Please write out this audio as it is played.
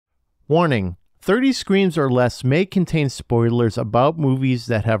Warning, 30 Screams or Less may contain spoilers about movies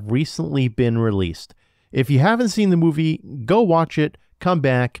that have recently been released. If you haven't seen the movie, go watch it, come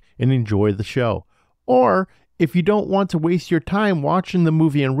back, and enjoy the show. Or, if you don't want to waste your time watching the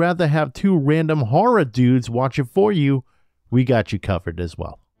movie and rather have two random horror dudes watch it for you, we got you covered as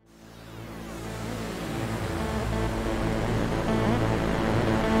well.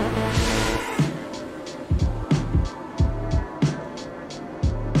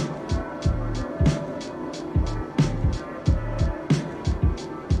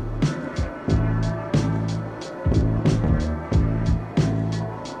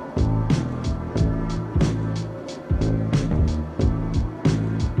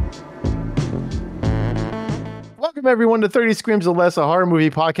 Welcome everyone to 30 Screams or Less, a horror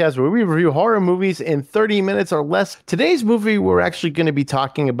movie podcast where we review horror movies in 30 minutes or less. Today's movie we're actually going to be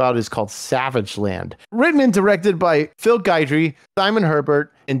talking about is called Savageland. Written and directed by Phil Guidry, Simon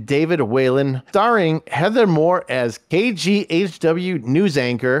Herbert, and David Whelan, starring Heather Moore as KGHW news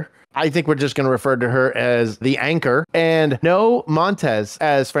anchor. I think we're just going to refer to her as the anchor, and No Montez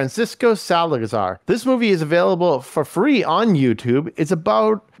as Francisco Salazar. This movie is available for free on YouTube. It's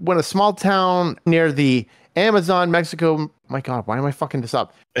about when a small town near the Amazon, Mexico. My God, why am I fucking this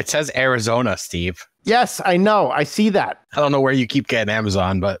up? It says Arizona, Steve. Yes, I know. I see that. I don't know where you keep getting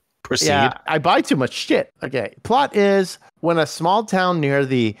Amazon, but proceed. Yeah, I buy too much shit. Okay. Plot is when a small town near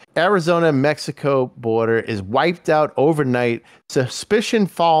the Arizona-Mexico border is wiped out overnight, suspicion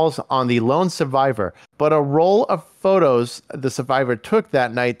falls on the lone survivor, but a roll of photos the survivor took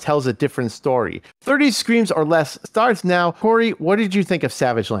that night tells a different story. 30 Screams or Less starts now. Corey, what did you think of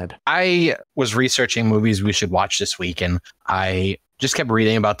Savageland? I was researching movies we should watch this week, and I just kept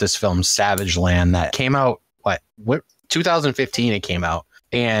reading about this film, Savageland, that came out, what 2015 it came out,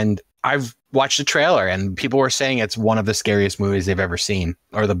 and I've watched the trailer, and people were saying it's one of the scariest movies they've ever seen,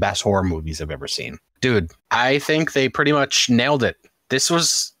 or the best horror movies they've ever seen. Dude, I think they pretty much nailed it. This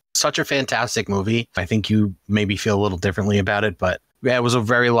was such a fantastic movie. I think you maybe feel a little differently about it, but yeah, it was a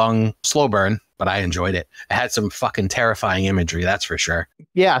very long, slow burn, but I enjoyed it. It had some fucking terrifying imagery, that's for sure.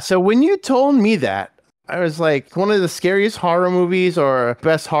 Yeah, so when you told me that, I was like, one of the scariest horror movies or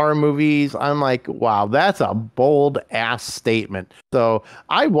best horror movies. I'm like, wow, that's a bold ass statement. So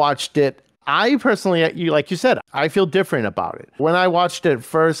I watched it. I personally, like you said, I feel different about it. When I watched it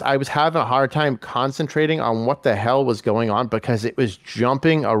first, I was having a hard time concentrating on what the hell was going on because it was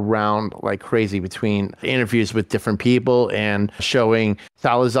jumping around like crazy between interviews with different people and showing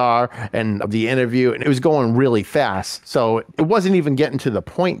Salazar and the interview, and it was going really fast. So it wasn't even getting to the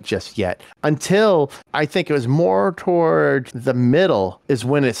point just yet until I think it was more toward the middle is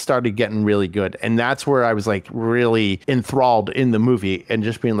when it started getting really good. And that's where I was like really enthralled in the movie and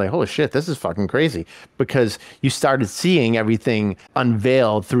just being like, holy shit, this is fucking crazy, because you started seeing everything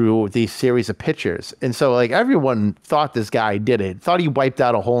unveiled through these series of pictures. And so like everyone thought this guy did it, thought he wiped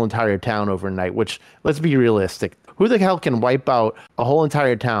out a whole entire town overnight, which, let's be realistic, who the hell can wipe out a whole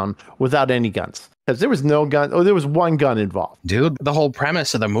entire town without any guns? Because there was no gun. Oh, there was one gun involved. Dude, the whole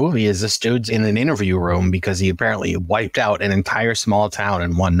premise of the movie is this dude's in an interview room because he apparently wiped out an entire small town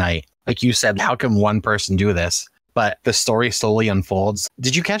in one night. Like you said, how can one person do this? But the story slowly unfolds.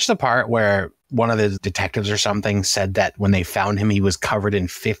 Did you catch the part where one of the detectives or something said that when they found him, he was covered in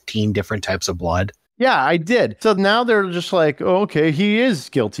 15 different types of blood? Yeah, I did. So now they're just like, oh, okay, he is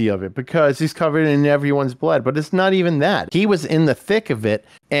guilty of it because he's covered in everyone's blood. But it's not even that. He was in the thick of it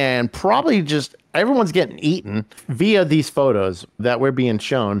and probably just everyone's getting eaten via these photos that we're being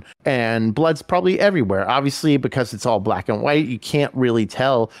shown, and blood's probably everywhere. Obviously, because it's all black and white, you can't really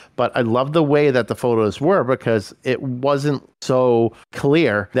tell. But I love the way that the photos were because it wasn't so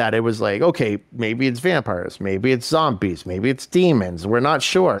clear that it was like, okay, maybe it's vampires, maybe it's zombies, maybe it's demons. We're not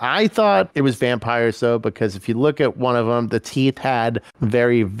sure. I thought it was vampires though, because if you look at one of them, the teeth had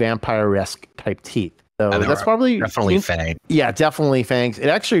very vampire-esque type teeth. So that's probably definitely fangs. Yeah, definitely fangs. It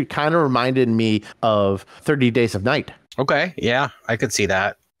actually kind of reminded me of 30 Days of Night. Okay, yeah, I could see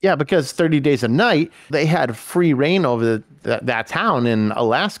that. Yeah, because 30 Days of Night, they had free reign over that town in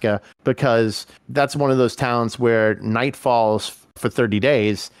Alaska because that's one of those towns where night falls for 30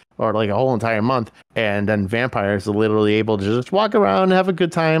 days or like a whole entire month, and then vampires are literally able to just walk around and have a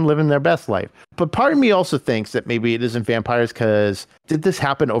good time living their best life. But part of me also thinks that maybe it isn't vampires because did this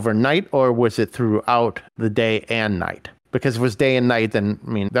happen overnight or was it throughout the day and night? Because if it was day and night, then, I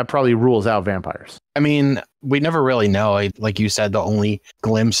mean, that probably rules out vampires. I mean, we never really know. Like you said, the only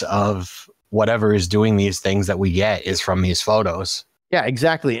glimpse of whatever is doing these things that we get is from these photos. Yeah,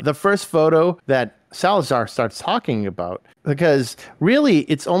 exactly. The first photo that Salazar starts talking about Because really,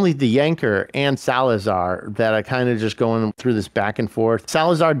 it's only the Yanker and Salazar that are kind of just going through this back and forth.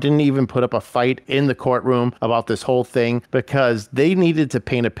 Salazar didn't even put up a fight in the courtroom about this whole thing because they needed to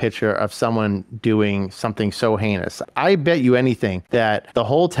paint a picture of someone doing something so heinous. I bet you anything that the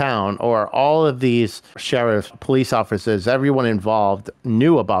whole town or all of these sheriffs, police officers, everyone involved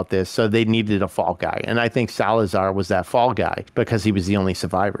knew about this, so they needed a fall guy. And I think Salazar was that fall guy because he was the only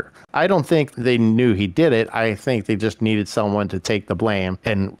survivor. I don't think they knew he did it. I think they just needed someone to take the blame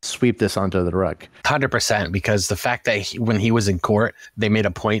and sweep this under the rug. 100%, because the fact that when he was in court, they made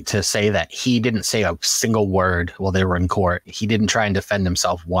a point to say that he didn't say a single word while they were in court. He didn't try and defend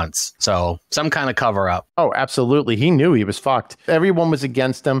himself once. So some kind of cover up. Oh, absolutely. He knew he was fucked. Everyone was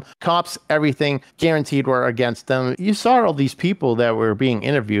against him. Cops, everything guaranteed were against him. You saw all these people that were being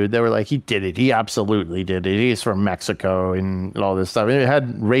interviewed. They were like, he did it. He absolutely did it. He's from Mexico and all this stuff. It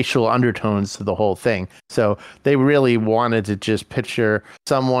had racial undertones to the whole thing. So they really wanted to just picture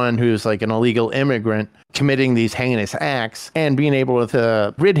someone who's like an illegal immigrant committing these heinous acts and being able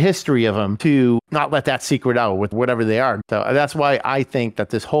to rid history of them to not let that secret out with whatever they are. So that's why I think that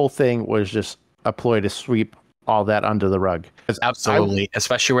this whole thing was just a ploy to sweep all that under the rug. Absolutely.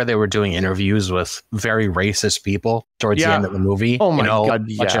 Especially where they were doing interviews with very racist people towards the end of the movie. Oh my God.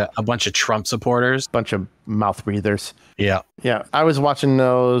 A bunch of Trump supporters. Bunch of mouth breathers. Yeah. Yeah. I was watching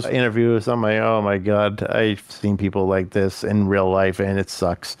those interviews. I'm like, oh my God. I've seen people like this in real life and it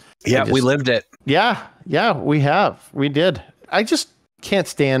sucks. Yeah, we lived it. Yeah. Yeah, we have. We did. I just can't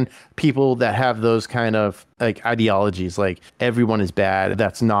stand people that have those kind of like ideologies, like everyone is bad,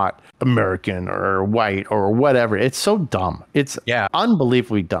 that's not American or white or whatever. It's so dumb. It's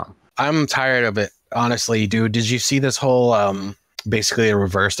unbelievably dumb. I'm tired of it, honestly, dude. Did you see this whole basically a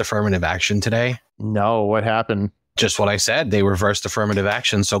reversed affirmative action today? No, what happened? Just what I said. They reversed affirmative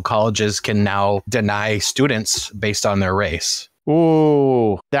action, so colleges can now deny students based on their race.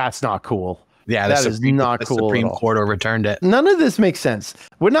 Ooh, that's not cool. Yeah, that is not cool. The Supreme Court overturned it. None of this makes sense.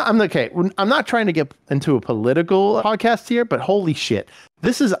 I'm not trying to get into a political podcast here, but holy shit,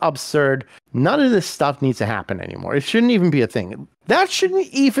 this is absurd. None of this stuff needs to happen anymore. It shouldn't even be a thing. That shouldn't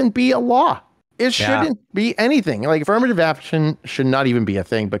even be a law. It shouldn't be anything. Like affirmative action should not even be a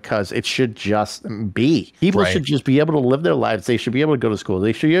thing because it should just be. People should just be able to live their lives. They should be able to go to school.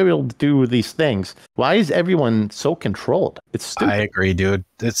 They should be able to do these things. Why is everyone so controlled? It's stupid. I agree, dude.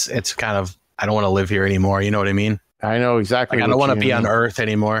 It's kind of, I don't want to live here anymore. You know what I mean? I know exactly. Like, I don't want to be on Earth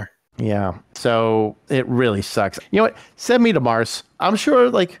anymore. Yeah. So it really sucks. You know what? Send me to Mars. I'm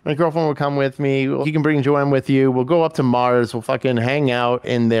sure like my girlfriend will come with me. You can bring Joanne with you. We'll go up to Mars. We'll fucking hang out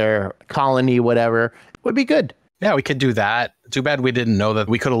in their colony, whatever. It would be good. Yeah, we could do that. Too bad we didn't know that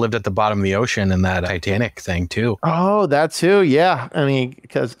we could have lived at the bottom of the ocean in that Titanic thing too. Oh, that too. Yeah. I mean,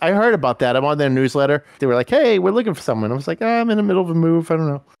 because I heard about that. I'm on their newsletter. They were like, hey, we're looking for someone. I was like, I'm in the middle of a move. I don't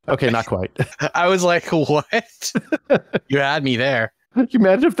know. Okay, not quite. I was like, what? You had me there. Can you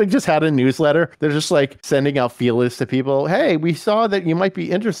imagine if they just had a newsletter? They're just like sending out feelers to people. Hey, we saw that you might be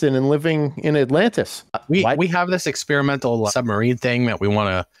interested in living in Atlantis. We have this experimental submarine thing that we want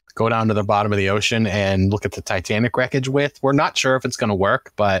to go down to the bottom of the ocean and look at the Titanic wreckage with. We're not sure if it's going to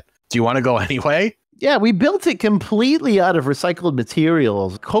work, but do you want to go anyway? Yeah, we built it completely out of recycled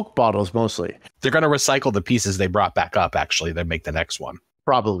materials, Coke bottles mostly. They're going to recycle the pieces they brought back up, actually. They make the next one.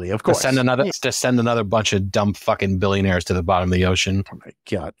 Probably, of course. To send another bunch of dumb fucking billionaires to the bottom of the ocean. Oh my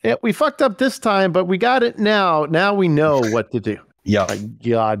God. Yeah, we fucked up this time, but we got it now. Now we know what to do. Yeah. My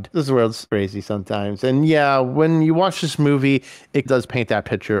God, this world's crazy sometimes. And yeah, when you watch this movie, it does paint that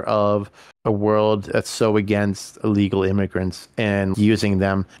picture of a world that's so against illegal immigrants and using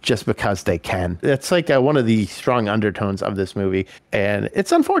them just because they can. It's like one of the strong undertones of this movie. And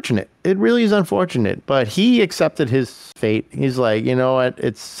it's unfortunate. It really is unfortunate. But he accepted his fate. He's like, you know what?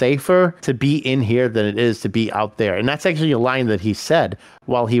 It's safer to be in here than it is to be out there. And that's actually a line that he said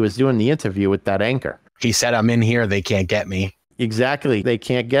while he was doing the interview with that anchor. He said, I'm in here. They can't get me. Exactly. They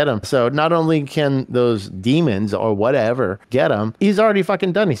can't get him. So not only can those demons or whatever get him, he's already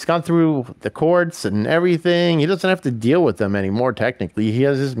fucking done. He's gone through the courts and everything. He doesn't have to deal with them anymore, technically. He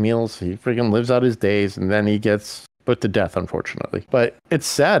has his meals. He freaking lives out his days, and then he gets put to death, unfortunately. But it's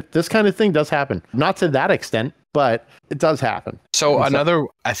sad. This kind of thing does happen. Not to that extent, but it does happen. So another,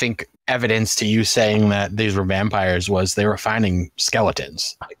 I think, evidence to you saying that these were vampires was they were finding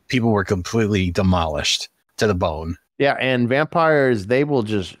skeletons. People were completely demolished to the bone. Yeah, and vampires, they will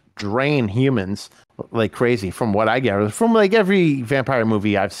just drain humans like crazy from what I get. From like every vampire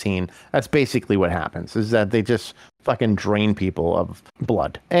movie I've seen, that's basically what happens, is that they just fucking drain people of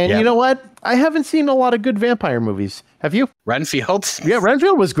blood. And you know what? I haven't seen a lot of good vampire movies. Have you? Renfield? Yeah,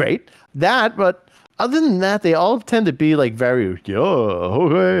 Renfield was great. That, but other than that, they all tend to be like very,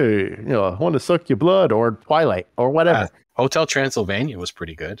 okay, I want to suck your blood, or Twilight or whatever. Hotel Transylvania was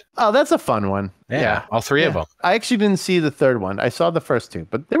pretty good. Oh, that's a fun one. Yeah, all three of them. I actually didn't see the third one. I saw the first two,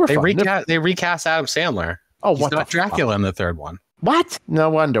 but they were fun. They recast Adam Sandler. Oh, He's not Dracula in the third one. What? No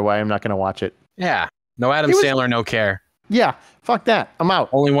wonder why I'm not going to watch it. Yeah. No Adam Sandler, no care. Yeah, fuck that. I'm out.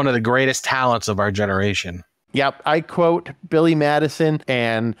 Only one of the greatest talents of our generation. Yep, I quote Billy Madison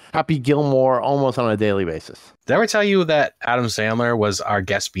and Happy Gilmore almost on a daily basis. Did I ever tell you that Adam Sandler was our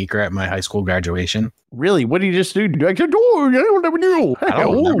guest speaker at my high school graduation? Really? What did he just do? I don't know. I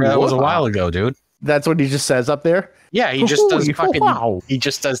don't remember. That was a while ago, dude. That's what he just says up there? Yeah, he just does fucking... He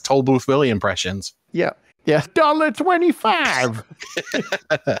just does Toll Booth Willie impressions. Yeah. Yeah. $1.25.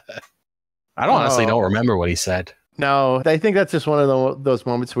 I honestly don't remember what he said. No, I think that's just one of those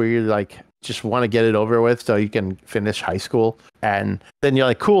moments where you like just want to get it over with so you can finish high school. And then you're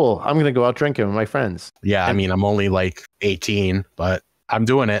like, cool, I'm going to go out drinking with my friends. Yeah, I mean, I'm only like 18, but I'm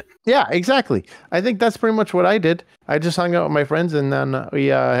doing it. Yeah, exactly. I think that's pretty much what I did. I just hung out with my friends and then we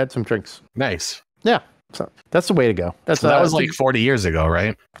had some drinks. Nice. Yeah. So that's the way to go. So that was like 40 years ago,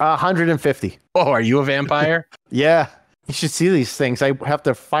 right? 150. Oh, are you a vampire? Yeah. You should see these things. I have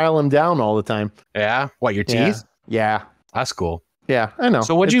to file them down all the time. Yeah? What, your teeth? Yeah. That's cool. Yeah, I know.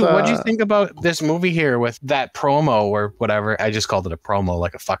 So what'd you think about this movie here with that promo or whatever? I just called it a promo,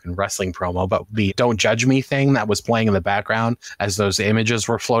 like a fucking wrestling promo, but the Don't Judge Me thing that was playing in the background as those images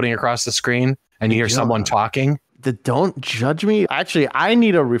were floating across the screen and you hear someone talking. The Don't Judge Me? Actually, I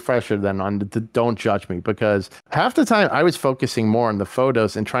need a refresher then on the Don't Judge Me, because half the time I was focusing more on the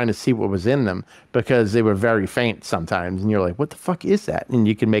photos and trying to see what was in them because they were very faint sometimes. And you're like, what the fuck is that? And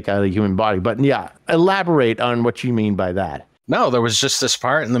you can make out a human body. But yeah, elaborate on what you mean by that. No, there was just this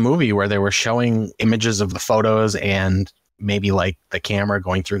part in the movie where they were showing images of the photos and maybe like the camera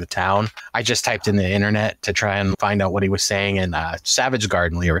going through the town. I just typed in the internet to try and find out what he was saying, and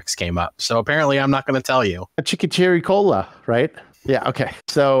Savageland lyrics came up. So apparently I'm not going to tell you. A Chicken Cherry Cola, right? Yeah, okay.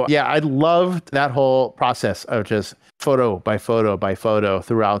 So yeah, I loved that whole process of just photo by photo by photo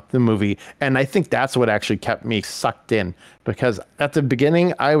throughout the movie. And I think that's what actually kept me sucked in, because at the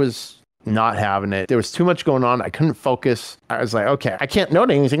beginning I was not having it. There was too much going on. I couldn't focus. I was like, okay, I can't note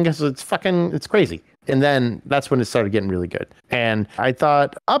anything because it's crazy. And then that's when it started getting really good. And I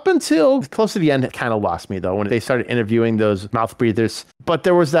thought up until close to the end, it kind of lost me though, when they started interviewing those mouth breathers. But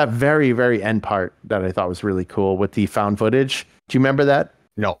there was that very, very end part that I thought was really cool with the found footage. Do you remember that?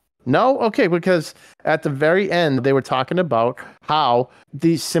 No? Okay, because at the very end, they were talking about how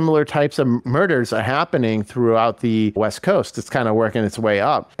these similar types of murders are happening throughout the West Coast. It's kind of working its way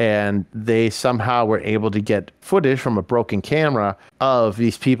up. And they somehow were able to get footage from a broken camera of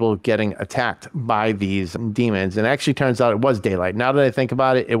these people getting attacked by these demons. And it actually turns out it was daylight. Now that I think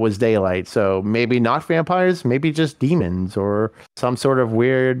about it, it was daylight. So maybe not vampires, maybe just demons or some sort of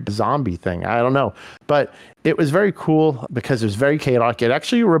weird zombie thing. I don't know. But it was very cool because it was very chaotic. It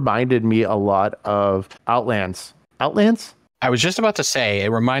actually reminded me a lot of Outlands. Outlands? I was just about to say, it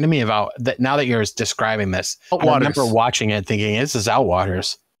reminded me about that. Now that you're describing this, I remember watching it thinking, this is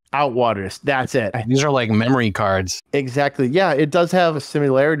Outwaters. Outwaters. That's it. These are like memory cards. Exactly. Yeah, it does have a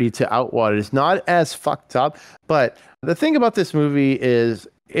similarity to Outwaters. Not as fucked up, but the thing about this movie is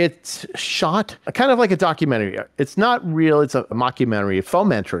it's shot kind of like a documentary. It's not real. It's a mockumentary, a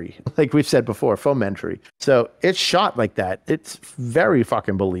fomentary, like we've said before, fomentary. So it's shot like that. It's very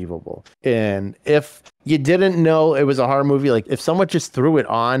fucking believable. And if you didn't know it was a horror movie, like if someone just threw it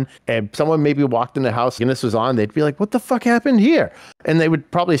on and someone maybe walked in the house and this was on, they'd be like, what the fuck happened here? And they would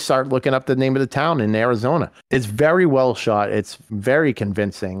probably start looking up the name of the town in Arizona. It's very well shot. It's very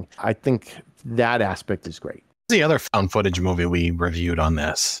convincing. I think that aspect is great. The other found footage movie we reviewed on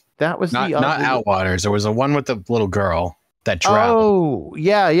this. That was not Outwaters. There was a one with the little girl that drowned. Oh,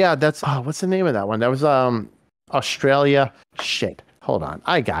 yeah. That's what's the name of that one? That was Australia. Shit. Hold on.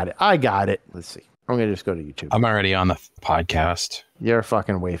 I got it. Let's see. I'm gonna just go to YouTube. I'm already on the podcast. You're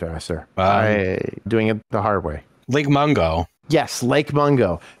fucking way faster. Doing it the hard way. Lake Mungo. Yes, Lake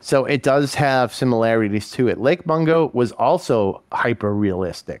Mungo. So it does have similarities to it. Lake Mungo was also hyper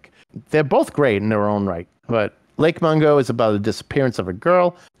realistic. They're both great in their own right, but Lake Mungo is about the disappearance of a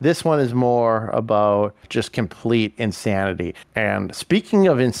girl. This one is more about just complete insanity. And speaking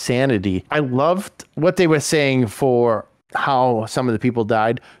of insanity, I loved what they were saying for how some of the people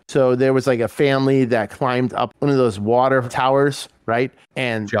died. So there was like a family that climbed up one of those water towers, right?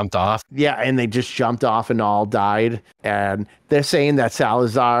 And jumped off. Yeah, and they just jumped off and all died. And they're saying that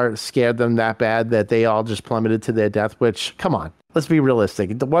Salazar scared them that bad that they all just plummeted to their death, which, come on, let's be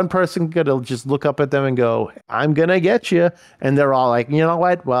realistic. The one person could just look up at them and go, I'm going to get you. And they're all like, you know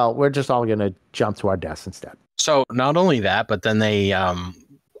what? Well, we're just all going to jump to our deaths instead. So not only that, but then they,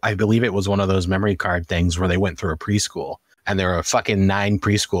 I believe it was one of those memory card things where they went through a preschool and there were fucking 9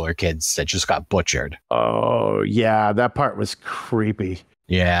 preschooler kids that just got butchered. Oh, yeah. That part was creepy.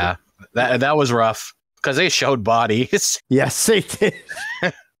 Yeah, that was rough because they showed bodies. Yes, they did.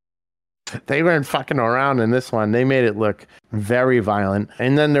 They weren't fucking around in this one. They made it look very violent.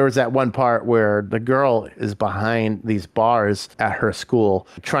 And then there was that one part where the girl is behind these bars at her school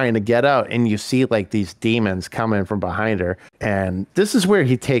trying to get out. And you see like these demons coming from behind her. And this is where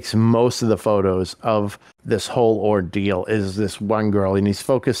he takes most of the photos of this whole ordeal, is this one girl. And he's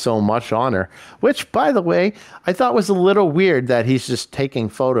focused so much on her, which, by the way, I thought was a little weird that he's just taking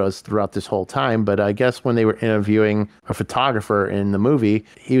photos throughout this whole time. But I guess when they were interviewing a photographer in the movie,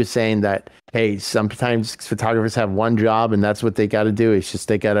 he was saying that, hey, sometimes photographers have one job and that's what they got to do. It's just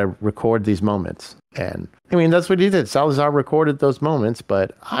they got to record these moments. And I mean, that's what he did. Salazar recorded those moments,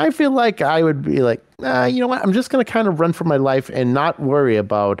 but I feel like I would be like, you know what? I'm just going to kind of run for my life and not worry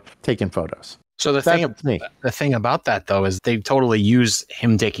about taking photos. So the thing about that, though, is they totally use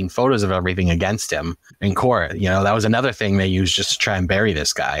him taking photos of everything against him in court. You know, that was another thing they used just to try and bury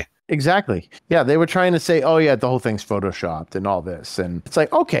this guy. Exactly. Yeah, they were trying to say, oh, yeah, the whole thing's photoshopped and all this. And it's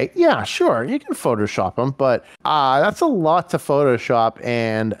like, okay, yeah, sure, you can Photoshop them, but that's a lot to Photoshop,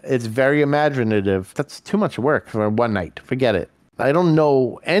 and it's very imaginative. That's too much work for one night. Forget it. I don't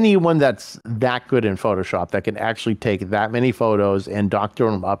know anyone that's that good in Photoshop that can actually take that many photos and doctor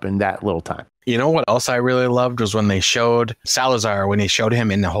them up in that little time. You know what else I really loved was when they showed Salazar, when they showed him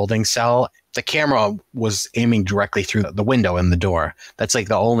in the holding cell, the camera was aiming directly through the window in the door. That's like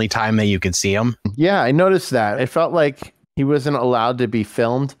the only time that you could see him. Yeah, I noticed that. It felt like he wasn't allowed to be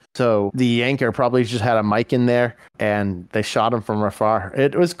filmed. So the anchor probably just had a mic in there and they shot him from afar.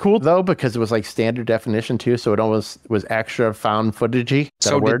 It was cool, though, because it was like standard definition, too. So it almost was extra found footage-y.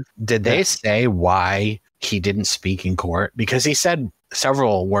 So did they say why he didn't speak in court? Because he said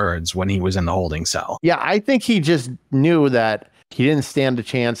several words when he was in the holding cell. Yeah, I think he just knew that he didn't stand a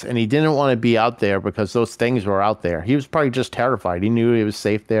chance and he didn't want to be out there because those things were out there. He was probably just terrified. He knew he was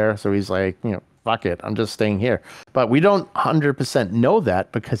safe there. So he's like, you know, fuck it, I'm just staying here. But we don't 100% know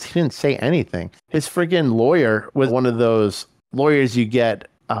that because he didn't say anything. His friggin' lawyer was one of those lawyers you get,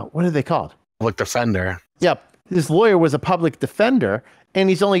 what are they called? Public defender. Yep. His lawyer was a public defender, and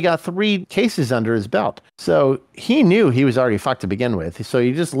he's only got 3 cases under his belt. So he knew he was already fucked to begin with. So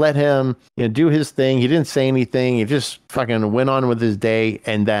you just let him, you know, do his thing. He didn't say anything. He just fucking went on with his day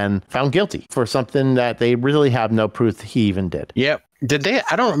and then found guilty for something that they really have no proof he even did. Yep.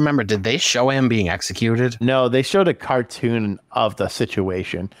 I don't remember, did they show him being executed? No, they showed a cartoon of the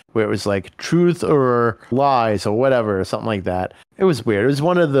situation where it was like truth or lies or whatever, or something like that. It was weird. It was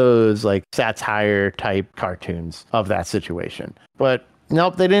one of those like satire type cartoons of that situation. But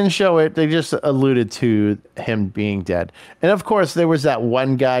nope, they didn't show it. They just alluded to him being dead. And of course, there was that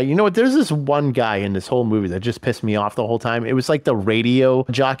one guy. You know what? There's this one guy in this whole movie that just pissed me off the whole time. It was like the radio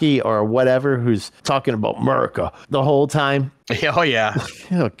jockey or whatever who's talking about America the whole time. Oh, yeah.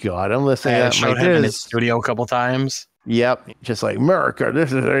 Oh, God. I'm listening to that. Showed him in his studio a couple times. Yep. Just like, America,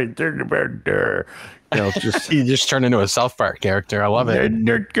 this is a... You know, just he just turned into a South Park character. I love it.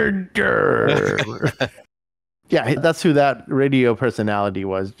 Yeah, that's who that radio personality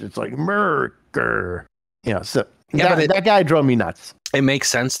was. It's like Merker. You know, so yeah, that guy drove me nuts. It makes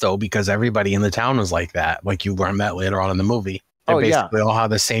sense, though, because everybody in the town was like that. Like you learn that later on in the movie. They basically all have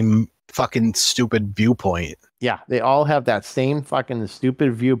the same fucking stupid viewpoint. Yeah, they all have that same fucking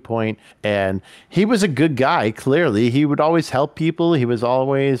stupid viewpoint. And he was a good guy, clearly. He would always help people. He was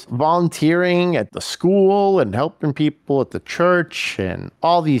always volunteering at the school and helping people at the church and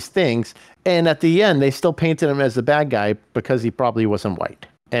all these things. And at the end, they still painted him as the bad guy because he probably wasn't white.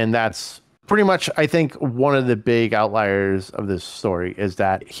 And that's pretty much, I think, one of the big outliers of this story is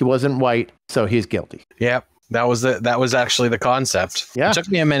that he wasn't white, so he's guilty. Yep. That was actually the concept. Yeah. It took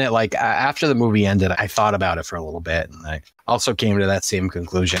me a minute. Like after the movie ended, I thought about it for a little bit. And I also came to that same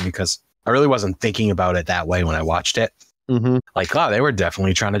conclusion because I really wasn't thinking about it that way when I watched it. Mm-hmm. Like, oh, they were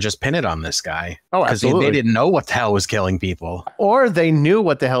definitely trying to just pin it on this guy. Oh, absolutely. They didn't know what the hell was killing people. Or they knew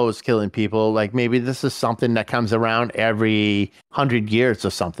what the hell was killing people. Like maybe this is something that comes around every 100 years or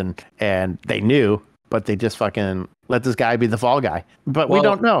something. And they knew. but they just fucking let this guy be the fall guy. But we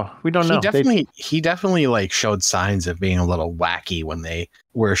don't know. We don't know. He definitely like showed signs of being a little wacky when they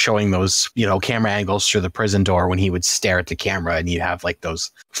were showing those, camera angles through the prison door when he would stare at the camera and you'd have like those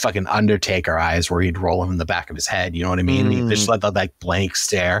fucking Undertaker eyes where he'd roll him in the back of his head. You know what I mean? He just let that like blank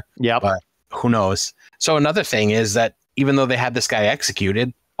stare. Yeah. But who knows? So another thing is that even though they had this guy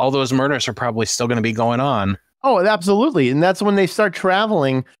executed, all those murders are probably still going to be going on. Oh, absolutely. And that's when they start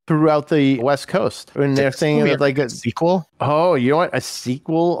traveling throughout the West Coast. When they're saying like a sequel. Oh, you know what? A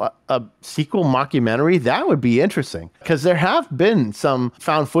sequel mockumentary? That would be interesting. Because there have been some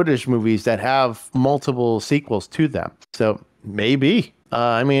found footage movies that have multiple sequels to them. So maybe.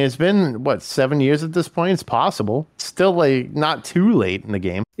 I mean, it's been, 7 years at this point? It's possible. Still like not too late in the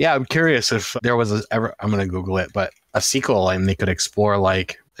game. Yeah, I'm curious if there was ever, I'm going to Google it, but a sequel and they could explore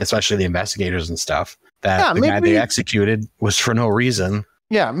like, especially the investigators and stuff. That the guy they executed was for no reason.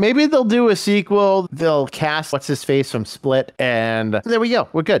 Yeah, maybe they'll do a sequel. They'll cast what's-his-face from Split, and there we go.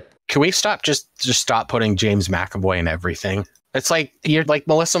 We're good. Can we stop just stop putting James McAvoy in everything? It's like you're like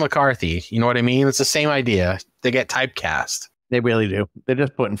Melissa McCarthy. You know what I mean? It's the same idea. They get typecast. They really do. They're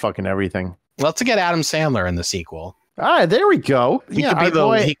just putting fucking everything. Let's get Adam Sandler in the sequel. All right, there we go. He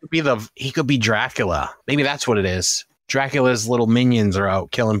could be Dracula. Maybe that's what it is. Dracula's little minions are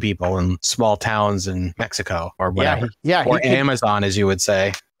out killing people in small towns in Mexico or whatever. Yeah. Or Amazon, as you would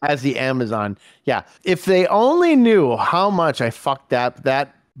say. As the Amazon. Yeah. If they only knew how much I fucked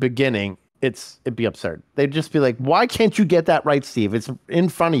that beginning, it'd be absurd. They'd just be like, why can't you get that right, Steve? It's in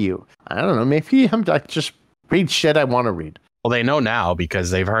front of you. I don't know. Maybe I just read shit I want to read. Well, they know now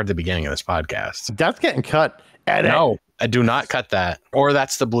because they've heard the beginning of this podcast. That's getting cut. No, I do not cut that. Or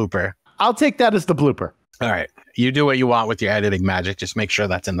that's the blooper. I'll take that as the blooper. All right. You do what you want with your editing magic. Just make sure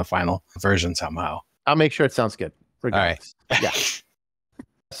that's in the final version somehow. I'll make sure it sounds good. Regardless. All right. Yeah.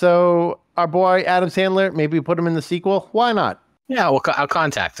 So our boy Adam Sandler, maybe put him in the sequel. Why not? Yeah, well, I'll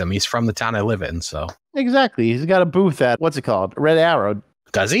contact him. He's from the town I live in, so. Exactly. He's got a booth at, what's it called? Red Arrow.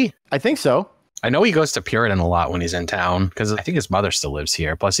 Does he? I think so. I know he goes to Puritan a lot when he's in town because I think his mother still lives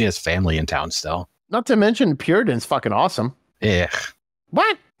here. Plus, he has family in town still. Not to mention Puritan's fucking awesome. Yeah.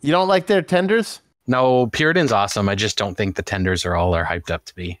 What? You don't like their tenders? No, Puritan's awesome. I just don't think the tenders are all they're hyped up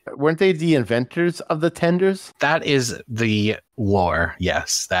to be. Weren't they the inventors of the tenders? That is the lore,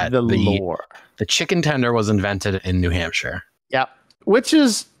 yes. The lore. The chicken tender was invented in New Hampshire. Yeah, which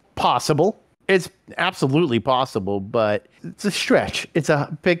is possible. It's absolutely possible, but it's a stretch. It's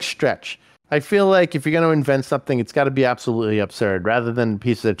a big stretch. I feel like if you're going to invent something, it's got to be absolutely absurd rather than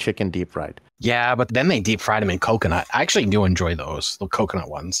pieces of chicken deep fried. Yeah, but then they deep fried them in coconut. I actually do enjoy those, the coconut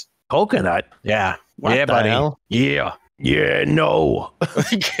ones. Coconut? Yeah. What the buddy. Hell? Yeah. Yeah, no.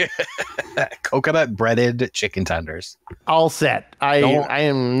 Coconut breaded chicken tenders. All set. I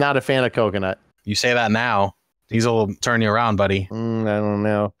am not a fan of coconut. You say that now. These will turn you around, buddy. I don't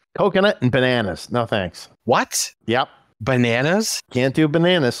know. Coconut and bananas. No thanks. What? Yep. Bananas? Can't do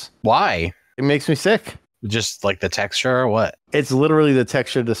bananas. Why? It makes me sick. Just like the texture or what? It's literally the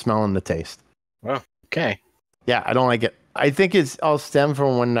texture, the smell, and the taste. Oh, okay. Yeah, I don't like it. I think it's all stemmed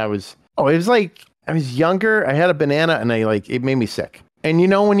from when it was like I was younger. I had a banana and it made me sick. And you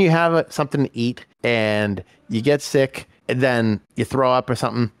know when you have something to eat and you get sick and then you throw up or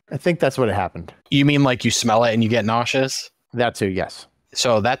something? I think that's what happened. You mean like you smell it and you get nauseous? That too, yes.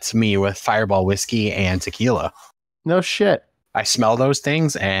 So that's me with Fireball whiskey and tequila. No shit. I smell those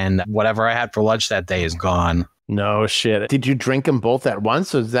things and whatever I had for lunch that day is gone. No shit. Did you drink them both at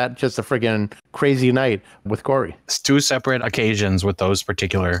once? Or is that just a friggin' crazy night with Corey? It's two separate occasions with those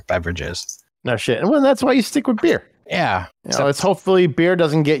particular beverages. No shit. Well, that's why you stick with beer. Yeah. So it's hopefully beer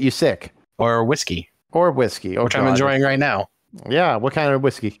doesn't get you sick. Or whiskey. Or whiskey. Which I'm enjoying right now. Yeah. What kind of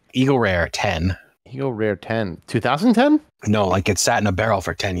whiskey? Eagle Rare 10. Eagle Rare 10. 2010? No, like it sat in a barrel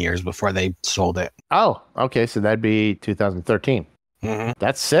for 10 years before they sold it. Oh, okay. So that'd be 2013. Mm-hmm.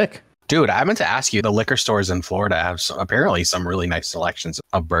 That's sick. Dude, I meant to ask you, the liquor stores in Florida have apparently some really nice selections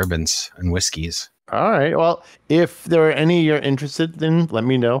of bourbons and whiskeys. All right. Well, if there are any you're interested in, let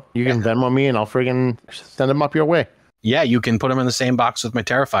me know. You can Venmo me and I'll friggin' send them up your way. Yeah, you can put them in the same box with my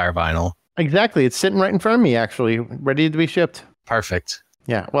Terrifier vinyl. Exactly. It's sitting right in front of me, actually, ready to be shipped. Perfect.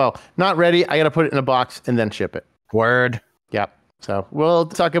 Yeah. Well, not ready. I got to put it in a box and then ship it. Word. Yep. So we'll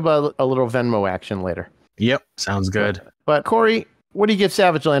talk about a little Venmo action later. Yep. Sounds good. But Corey, what do you give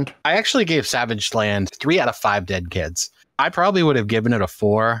Savageland? I actually gave Savageland 3 out of 5 dead kids. I probably would have given it a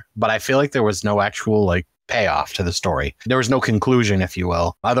 4, but I feel like there was no actual payoff to the story. There was no conclusion, if you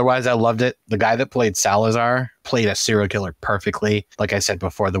will. Otherwise, I loved it. The guy that played Salazar played a serial killer perfectly. Like I said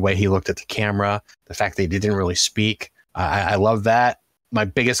before, the way he looked at the camera, the fact that he didn't really speak. I love that. My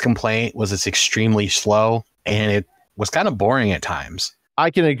biggest complaint was it's extremely slow and it was kind of boring at times. I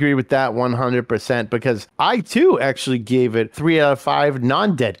can agree with that 100% because I too actually gave it 3 out of 5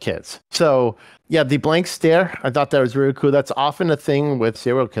 non-dead kids. So yeah, the blank stare, I thought that was really cool. That's often a thing with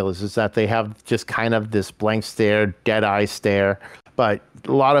serial killers is that they have just kind of this blank stare, dead eye stare, but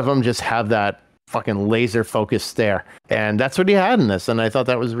a lot of them just have that fucking laser focused stare. And that's what he had in this. And I thought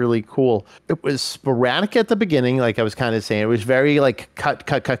that was really cool. It was sporadic at the beginning, like I was kind of saying. It was very like cut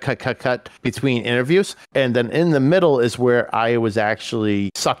between interviews. And then in the middle is where I was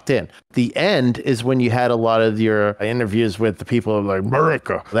actually sucked in. The end is when you had a lot of your interviews with the people like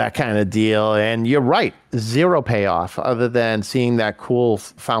America, that kind of deal. And you're right, zero payoff other than seeing that cool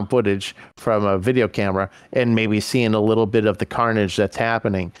found footage from a video camera and maybe seeing a little bit of the carnage that's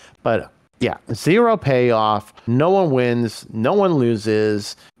happening. But yeah, zero payoff. No one wins. No one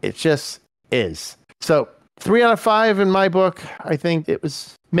loses. It just is. So 3 out of 5 in my book. I think it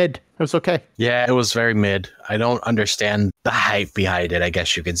was mid. It was okay. Yeah, it was very mid. I don't understand the hype behind it, I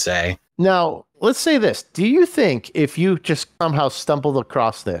guess you could say. Now, let's say this. Do you think if you just somehow stumbled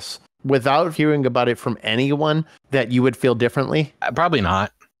across this without hearing about it from anyone that you would feel differently? Probably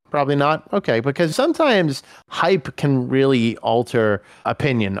not. Probably not? Okay, because sometimes hype can really alter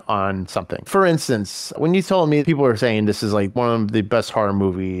opinion on something. For instance, when you told me people were saying this is like one of the best horror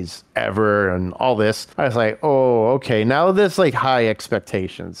movies ever and all this, I was like, oh, okay, now there's like high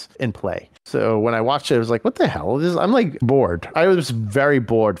expectations in play. So when I watched it, I was like, what the hell? I'm like bored. I was very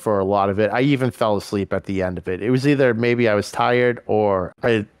bored for a lot of it. I even fell asleep at the end of it. It was either maybe I was tired or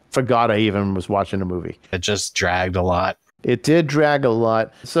I forgot I even was watching a movie. It just dragged a lot. It did drag a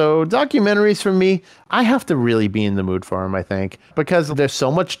lot. So documentaries for me, I have to really be in the mood for them, I think, because there's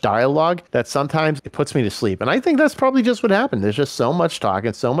so much dialogue that sometimes it puts me to sleep. And I think that's probably just what happened. There's just so much talk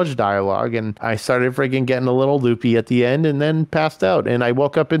and so much dialogue. And I started freaking getting a little loopy at the end and then passed out. And I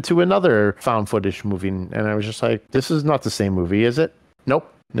woke up into another found footage movie. And I was just like, this is not the same movie, is it?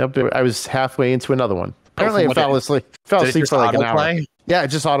 Nope. I was halfway into another one. Apparently I fell asleep for like an hour. Yeah, it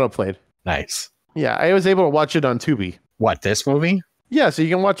just auto-played. Nice. Yeah, I was able to watch it on Tubi. What, this movie? Yeah, so you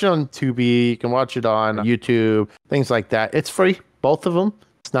can watch it on Tubi, you can watch it on YouTube, things like that. It's free, both of them.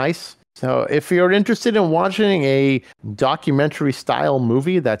 It's nice. So if you're interested in watching a documentary style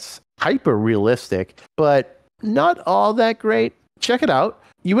movie that's hyper realistic, but not all that great, check it out.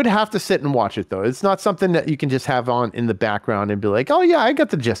 You would have to sit and watch it, though. It's not something that you can just have on in the background and be like, oh, yeah, I got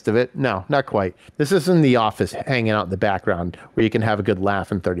the gist of it. No, not quite. This isn't The Office hanging out in the background where you can have a good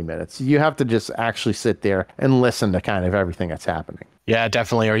laugh in 30 minutes. You have to just actually sit there and listen to kind of everything that's happening. Yeah,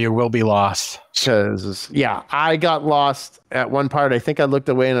 definitely, or you will be lost. Because, yeah, I got lost at one part. I think I looked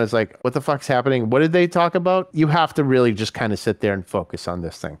away and I was like, what the fuck's happening? What did they talk about? You have to really just kind of sit there and focus on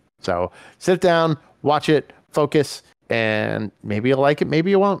this thing. So sit down, watch it, focus, and maybe you'll like it,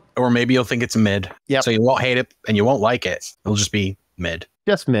 maybe you won't. Or maybe you'll think it's mid. Yeah. So you won't hate it and you won't like it. It'll just be mid.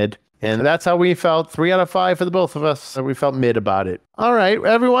 Just mid. And that's how we felt. 3 out of 5 for the both of us. We felt mid about it. All right,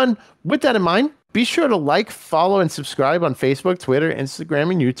 everyone. With that in mind, be sure to like, follow, and subscribe on Facebook, Twitter, Instagram,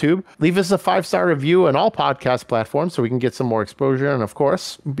 and YouTube. Leave us a 5-star review on all podcast platforms so we can get some more exposure. And of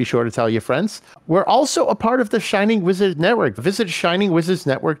course, be sure to tell your friends. We're also a part of the Shining Wizards Network. Visit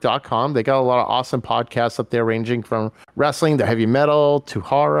shiningwizardsnetwork.com. They got a lot of awesome podcasts up there ranging from wrestling to heavy metal to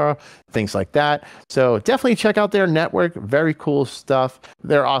horror, things like that. So definitely check out their network. Very cool stuff.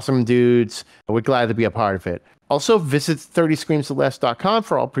 They're awesome dudes. We're glad to be a part of it. Also, visit 30screamsofless.com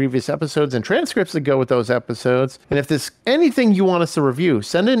for all previous episodes and transcripts that go with those episodes. And if there's anything you want us to review,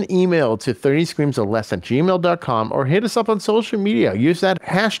 send an email to 30screamsofless@gmail.com or hit us up on social media. Use that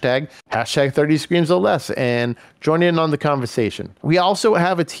hashtag 30screamsofless, and join in on the conversation. We also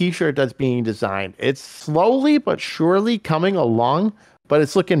have a t-shirt that's being designed. It's slowly but surely coming along, but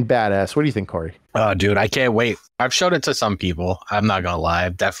it's looking badass. What do you think, Corey? Oh, dude, I can't wait. I've showed it to some people. I'm not going to lie.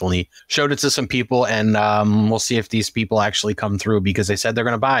 I've definitely showed it to some people, and we'll see if these people actually come through because they said they're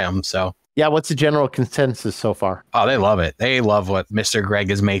going to buy them. So, yeah, what's the general consensus so far? Oh, they love it. They love what Mr.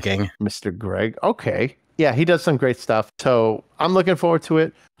 Greg is making. Mr. Greg. Okay. Yeah, he does some great stuff. So I'm looking forward to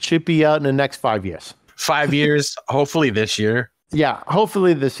it. Should be out in the next 5 years. 5 years, hopefully this year. Yeah,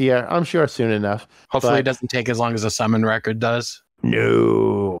 hopefully this year. I'm sure soon enough. Hopefully it doesn't take as long as a Summon record does.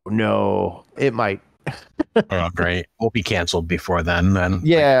 No, it might. Oh, great. We'll be canceled before then.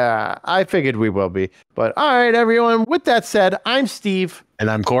 Yeah, I figured we will be. But all right, everyone. With that said, I'm Steve.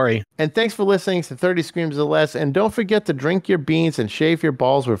 And I'm Corey. And thanks for listening to 30 Screams or Less. And don't forget to drink your beans and shave your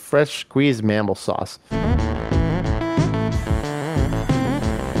balls with fresh squeezed mammal sauce.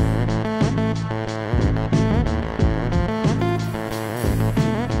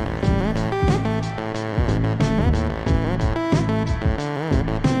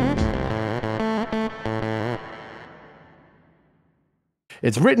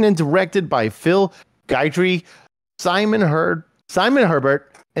 It's written and directed by Phil Guidry, Simon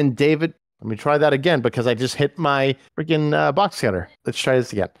Herbert, and David. Let me try that again because I just hit my freaking box cutter. Let's try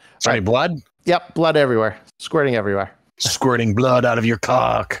this again. Sorry, blood? Yep, blood everywhere. Squirting everywhere. Squirting blood out of your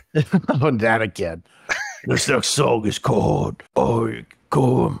cock. Oh, that again. This next song is called I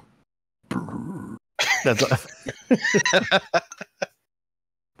Come. That's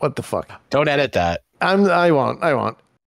what the fuck? Don't edit that. I won't.